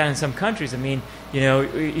exists like that in some countries. I mean,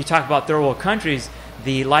 you talk about third world countries,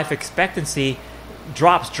 the life expectancy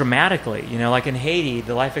drops dramatically. Like in Haiti,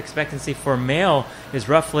 the life expectancy for a male is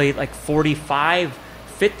roughly like 45,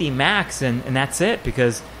 50 max, and that's it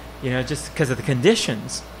because, just because of the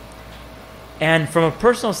conditions. And from a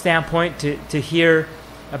personal standpoint, to hear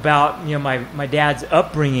about my dad's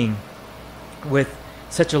upbringing with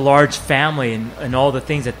such a large family and all the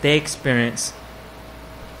things that they experience,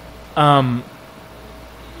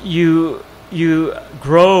 you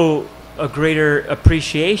grow a greater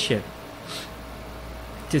appreciation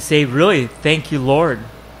to say, really, thank you, Lord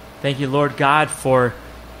God, for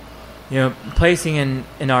placing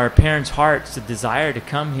in our parents' hearts the desire to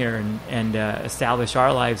come here and establish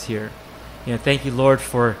our lives here. Thank you, Lord,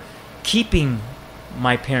 for keeping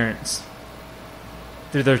my parents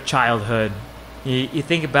through their childhood. You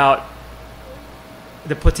think about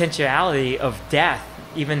the potentiality of death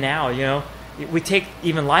even now. We take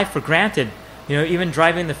even life for granted. Even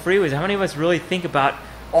driving the freeways. How many of us really think about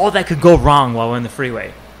all that could go wrong while we're in the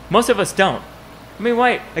freeway? Most of us don't. I mean,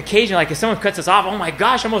 why? Occasionally, like if someone cuts us off, oh my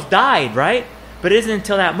gosh, I almost died, right? But it isn't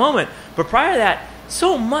until that moment. But prior to that,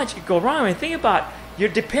 so much could go wrong. I mean, think about, you're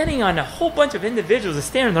depending on a whole bunch of individuals to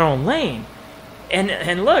stay in their own lane.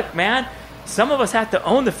 And look, man, some of us have to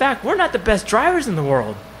own the fact we're not the best drivers in the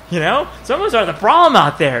world. Some of us are the problem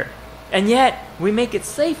out there. And yet, we make it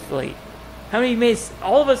safely. How many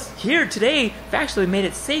all of us here today have actually made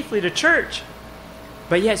it safely to church.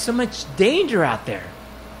 But yet, so much danger out there.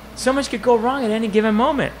 So much could go wrong at any given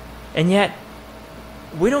moment. And yet,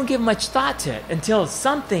 we don't give much thought to it until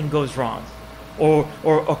something goes wrong. Or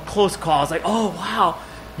a close call. It's like, oh, wow,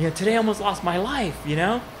 today I almost lost my life,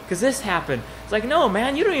 because this happened. It's like, no,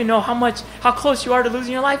 man, you don't even know how close you are to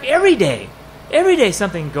losing your life every day. Every day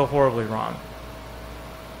something can go horribly wrong.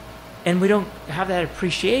 And we don't have that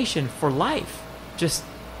appreciation for life, just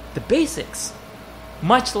the basics,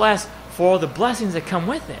 much less for all the blessings that come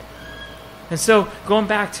with it. And so going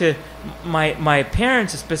back to my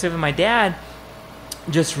parents, specifically my dad,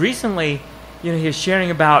 just recently, he was sharing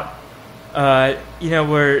about, where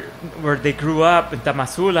they grew up in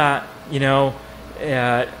Tamazula,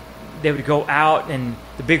 they would go out, and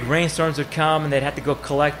the big rainstorms would come, and they'd have to go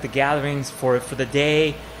collect the gatherings for the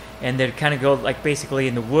day, and they'd kind of go like basically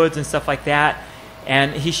in the woods and stuff like that.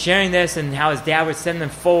 And he's sharing this and how his dad would send them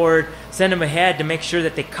forward, send them ahead to make sure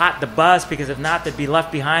that they caught the bus, because if not, they'd be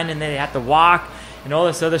left behind and they'd have to walk and all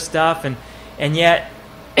this other stuff. And yet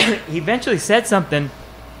he eventually said something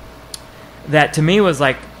that to me was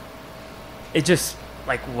like, it just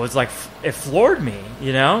it floored me,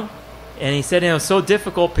 you know? And he said it was so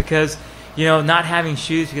difficult because, you know, not having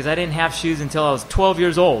shoes, because I didn't have shoes until I was 12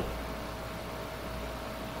 years old.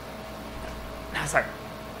 And I was like,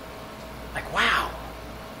 wow.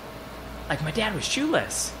 Like, my dad was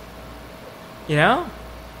shoeless, you know?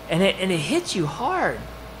 And it hits you hard,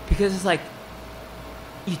 because it's like,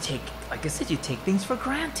 like I said, you take things for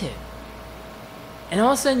granted. And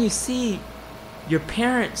all of a sudden you see your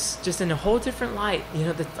parents just in a whole different light, you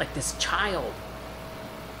know, like this child.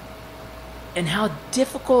 And how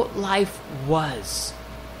difficult life was.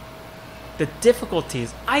 The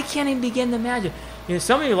difficulties. I can't even begin to imagine. You know,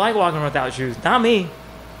 some of you like walking around without shoes. Not me.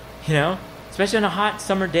 You know, especially on a hot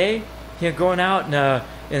summer day, you know, going out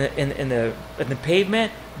in the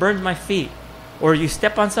pavement burns my feet. Or you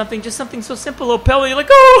step on something, just something so simple, a little pebble, you're like,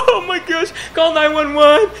 oh my gosh, call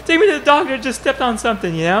 911, take me to the doctor, just stepped on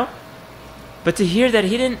something, you know? But to hear that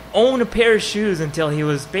he didn't own a pair of shoes until he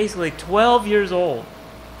was basically 12 years old,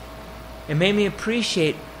 it made me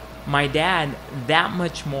appreciate my dad that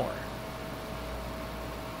much more.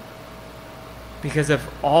 Because of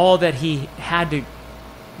all that he had to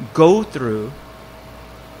go through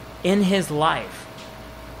in his life,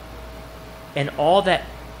 and all that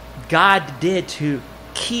God did to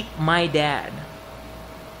keep my dad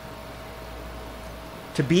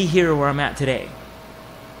to be here where I'm at today.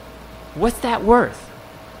 What's that worth?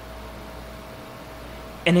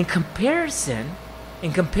 And in comparison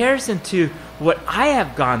to what I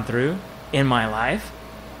have gone through in my life,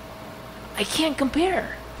 I can't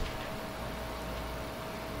compare.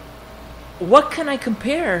 What can I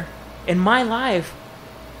compare in my life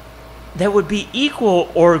that would be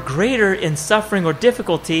equal or greater in suffering or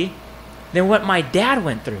difficulty than what my dad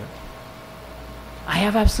went through? I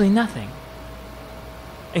have absolutely nothing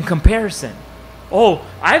in comparison. Oh,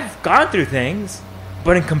 I've gone through things,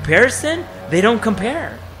 but in comparison, they don't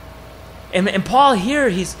compare. And Paul here,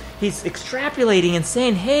 he's extrapolating and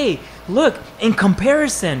saying, hey, look, in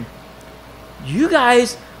comparison, you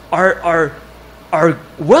guys are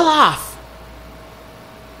well off.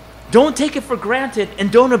 Don't take it for granted,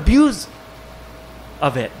 and don't abuse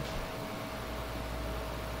of it.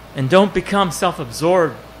 And don't become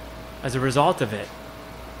self-absorbed as a result of it.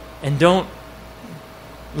 And don't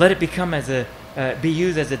let it become be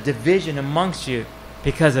used as a division amongst you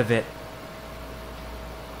because of it.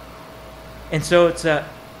 And so it's an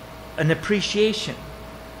appreciation.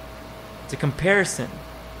 It's a comparison.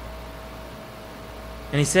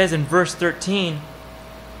 And he says in verse 13,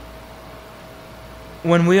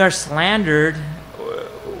 when we are slandered,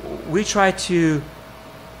 we try to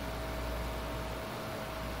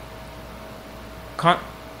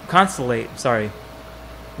consolate.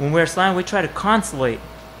 When we are slandered, we try to consolate.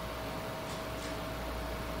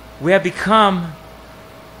 We have become,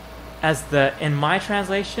 in my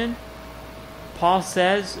translation, Paul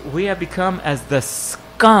says, we have become as the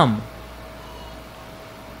scum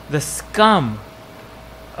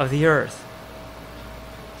of the earth,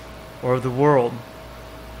 or of the world,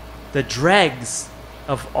 the dregs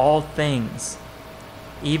of all things,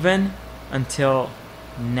 even until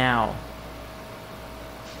now.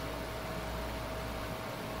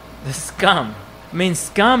 The scum. I mean,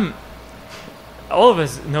 scum, all of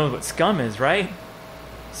us know what scum is, right?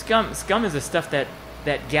 Scum is the stuff that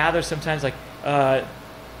gathers sometimes, like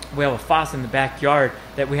we have a faucet in the backyard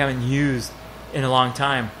that we haven't used in a long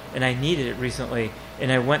time, and I needed it recently,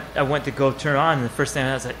 and I went to go turn on, and the first thing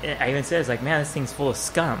I even said is like, man, this thing's full of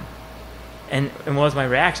scum. And what was my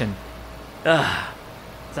reaction? Ugh. I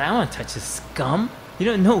was like, I don't want to touch this scum. You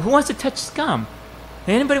don't know, who wants to touch scum?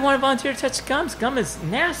 Anybody want to volunteer to touch scum? Scum is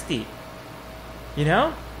nasty. You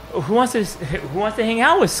know? Who wants to hang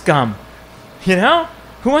out with scum? You know?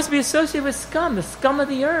 Who wants to be associated with scum? The scum of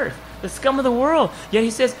the earth, the scum of the world. Yet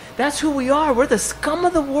he says, that's who we are. We're the scum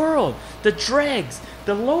of the world, the dregs,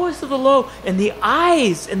 the lowest of the low, in the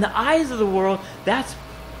eyes of the world. That's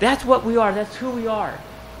what we are. That's who we are.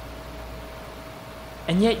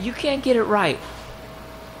 And yet you can't get it right.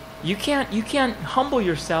 You can't humble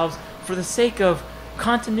yourselves for the sake of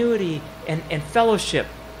continuity and fellowship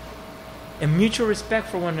and mutual respect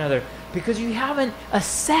for one another, because you haven't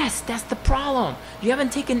assessed. That's the problem. You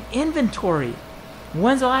haven't taken inventory.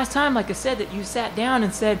 When's the last time, like I said, that you sat down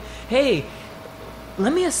and said, hey,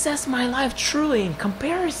 let me assess my life truly in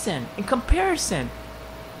comparison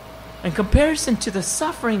to the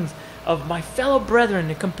sufferings of my fellow brethren,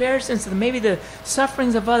 in comparison to maybe the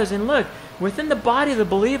sufferings of others. And look, within the body of the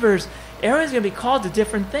believers, everyone's going to be called to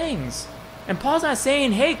different things. And Paul's not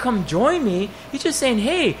saying, hey, come join me. He's just saying,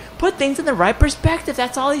 hey, put things in the right perspective.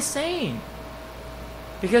 That's all he's saying.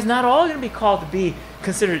 Because not all are going to be called to be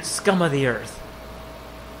considered scum of the earth,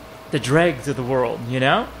 the dregs of the world,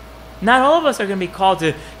 Not all of us are going to be called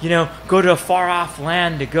to, go to a far-off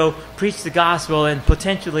land to go preach the gospel and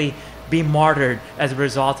potentially be martyred as a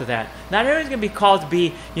result of that. Not everyone's going to be called to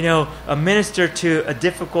be, a minister to a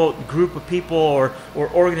difficult group of people or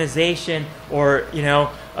organization or,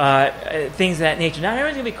 things of that nature. Not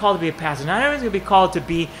everyone's going to be called to be a pastor. Not everyone's going to be called to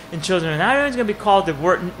be in children. Not everyone's going to be called to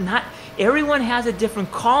work. Not everyone has a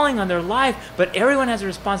different calling on their life, but everyone has a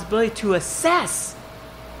responsibility to assess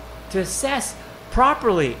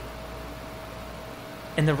properly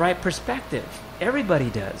in the right perspective. Everybody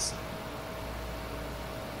does.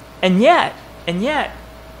 And yet, when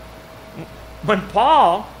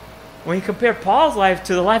you compare Paul's life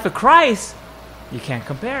to the life of Christ, you can't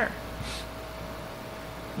compare.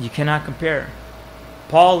 You cannot compare.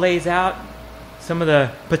 Paul lays out some of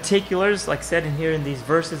the particulars, like said in here in these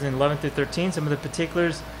verses in 11 through 13, some of the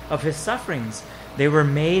particulars of his sufferings. They were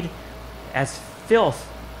made as filth,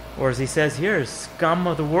 or as he says here, scum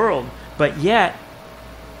of the world, but yet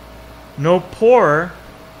no poorer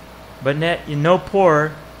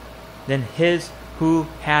than his who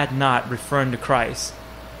had not, referring to Christ.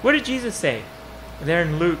 What did Jesus say there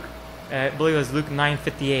in Luke? I believe it was Luke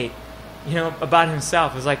 9:58. About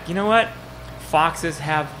himself. It was like, you know what? Foxes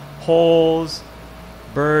have holes,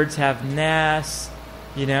 birds have nests,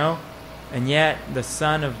 and yet the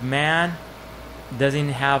Son of Man doesn't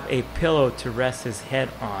have a pillow to rest his head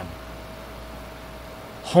on.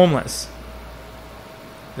 Homeless.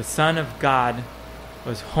 The Son of God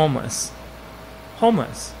was homeless.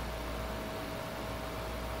 Homeless.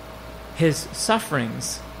 His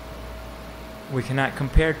sufferings we cannot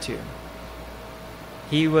compare to.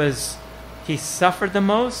 He suffered the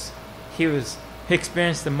most. He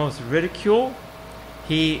experienced the most ridicule.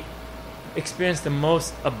 He experienced the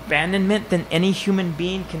most abandonment than any human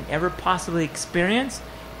being can ever possibly experience.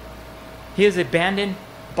 He was abandoned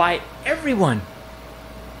by everyone.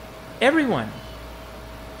 Everyone.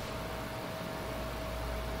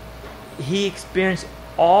 He experienced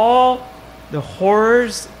all the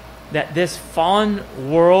horrors that this fallen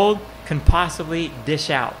world can possibly dish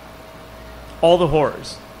out. All the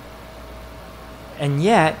horrors. And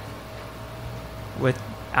yet,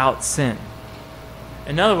 without sin.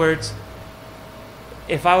 In other words,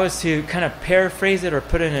 if I was to kind of paraphrase it or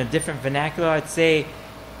put it in a different vernacular, I'd say,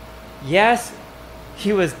 yes,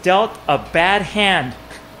 he was dealt a bad hand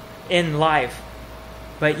in life,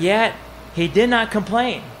 but yet he did not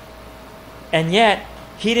complain. And yet,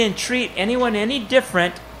 he didn't treat anyone any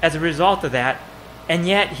different as a result of that, and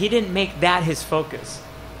yet he didn't make that his focus.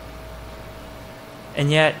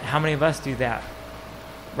 And yet, how many of us do that?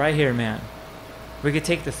 Right here, man. We could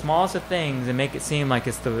take the smallest of things and make it seem like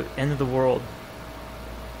it's the end of the world,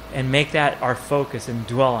 and make that our focus and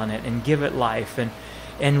dwell on it and give it life and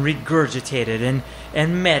regurgitate it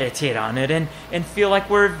and meditate on it and feel like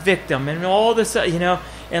we're a victim and all this,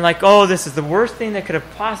 and like, oh, this is the worst thing that could have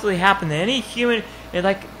possibly happened to any human. And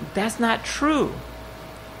like, that's not true.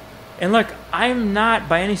 And look, I'm not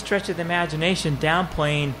by any stretch of the imagination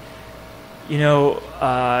downplaying,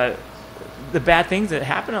 the bad things that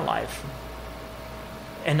happen in life.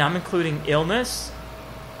 And I'm including illness.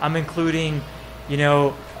 I'm including,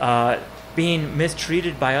 being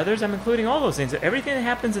mistreated by others. I'm including all those things. Everything that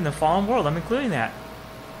happens in the fallen world, I'm including that.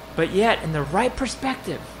 But yet, in the right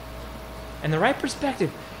perspective,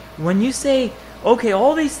 when you say, okay,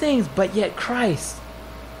 all these things, but yet Christ,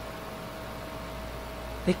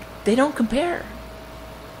 they don't compare.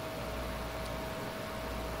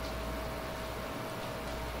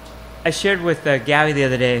 I shared with Gabby the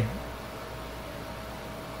other day,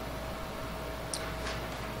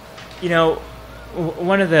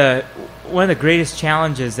 one of the greatest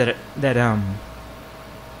challenges that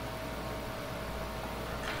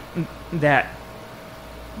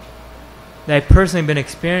I've personally been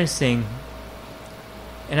experiencing,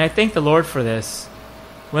 and I thank the Lord for this.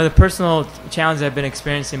 One of the personal challenges I've been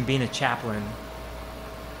experiencing being a chaplain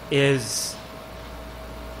is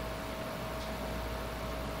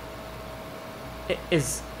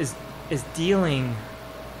dealing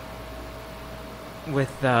with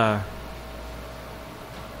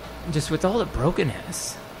just with all the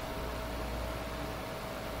brokenness.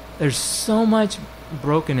 There's so much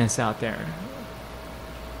brokenness out there,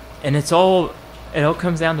 and it's all It all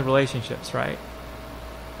comes down to relationships, right?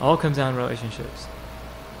 All comes down to relationships.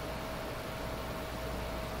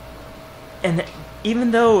 And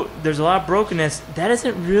even though there's a lot of brokenness, that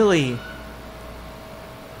isn't really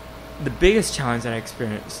the biggest challenge that I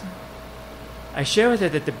experienced. I share with her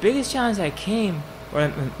that the biggest challenge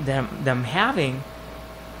that I'm having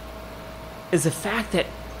is the fact that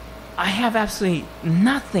I have absolutely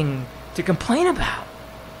nothing to complain about.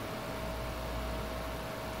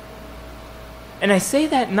 And I say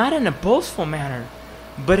that not in a boastful manner,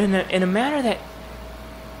 but in a manner that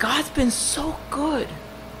God's been so good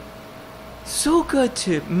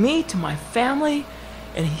to me, to my family,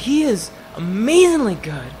 and He is amazingly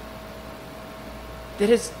good, that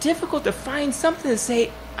it's difficult to find something to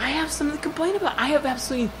say, I have something to complain about. I have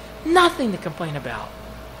absolutely nothing to complain about.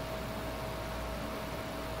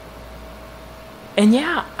 And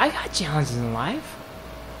yeah, I got challenges in life.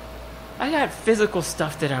 I got physical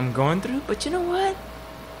stuff that I'm going through, but you know what?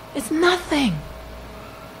 It's nothing.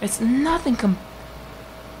 It's nothing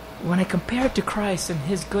when I compare it to Christ and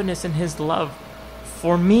His goodness and His love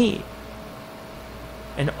for me.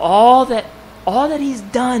 And all that He's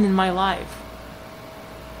done in my life.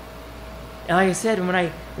 And like I said, when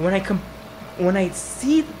I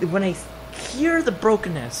hear the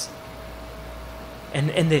brokenness and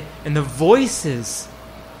the voices,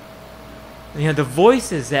 the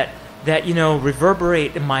voices that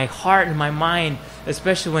reverberate in my heart and my mind,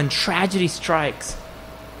 especially when tragedy strikes,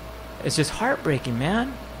 it's just heartbreaking,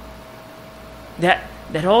 man. That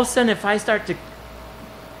all of a sudden, if I start to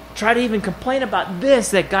try to even complain about this,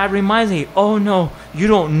 that God reminds me, oh no, you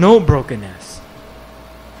don't know brokenness.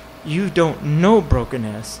 You don't know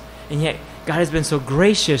brokenness. And yet, God has been so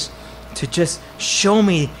gracious to just show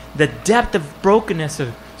me the depth of brokenness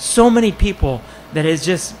of so many people that is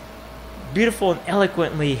just beautiful and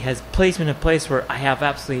eloquently has placed me in a place where I have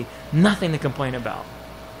absolutely nothing to complain about.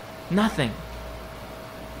 Nothing.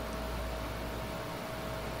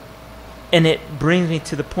 And it brings me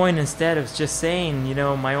to the point, instead of just saying,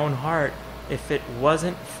 my own heart, if it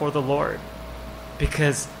wasn't for the Lord.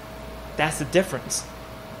 Because that's the difference.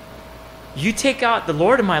 You take out the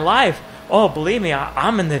Lord in my life, oh, believe me,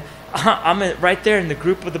 I'm right there in the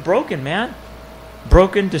group of the broken, man.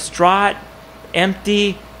 Broken, distraught,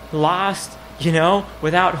 empty, lost,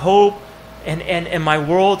 without hope, and my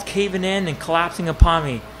world caving in and collapsing upon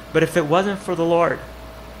me. But if it wasn't for the Lord,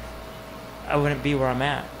 I wouldn't be where I'm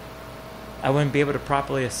at. I wouldn't be able to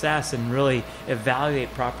properly assess and really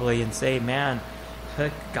evaluate properly and say, man,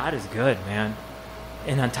 God is good, man.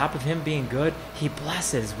 And on top of Him being good, He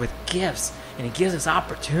blesses with gifts, and He gives us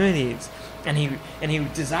opportunities, and He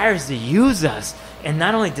desires to use us, and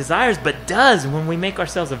not only desires but does when we make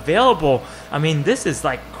ourselves available. I mean, this is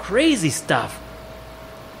like crazy stuff.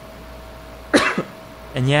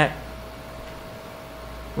 And yet,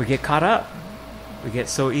 we get caught up. We get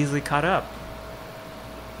so easily caught up.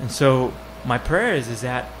 And so, my prayer is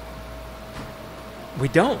that we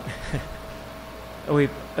don't. We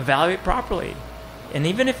evaluate properly. And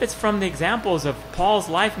even if it's from the examples of Paul's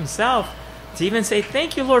life himself, to even say,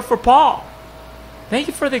 thank you, Lord, for Paul. Thank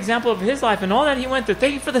you for the example of his life and all that he went through.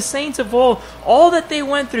 Thank you for the saints of old, all that they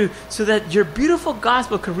went through, so that your beautiful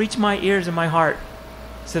gospel could reach my ears and my heart,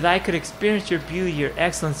 so that I could experience your beauty, your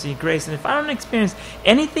excellency, your grace. And if I don't experience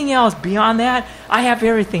anything else beyond that, I have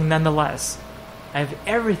everything nonetheless. I have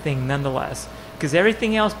everything nonetheless. Because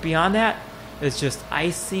everything else beyond that is just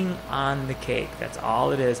icing on the cake. That's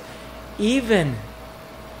all it is. Even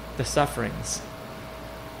the sufferings,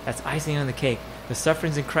 that's icing on the cake. The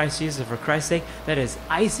sufferings in Christ Jesus for Christ's sake, that is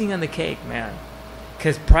icing on the cake, man.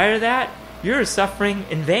 Because prior to that, you're suffering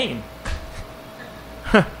in vain.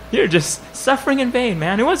 You're just suffering in vain,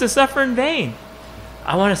 man. Who wants to suffer in vain?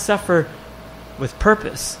 I want to suffer with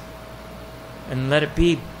purpose. And let it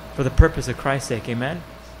be for the purpose of Christ's sake, amen?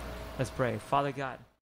 Let's pray. Father God.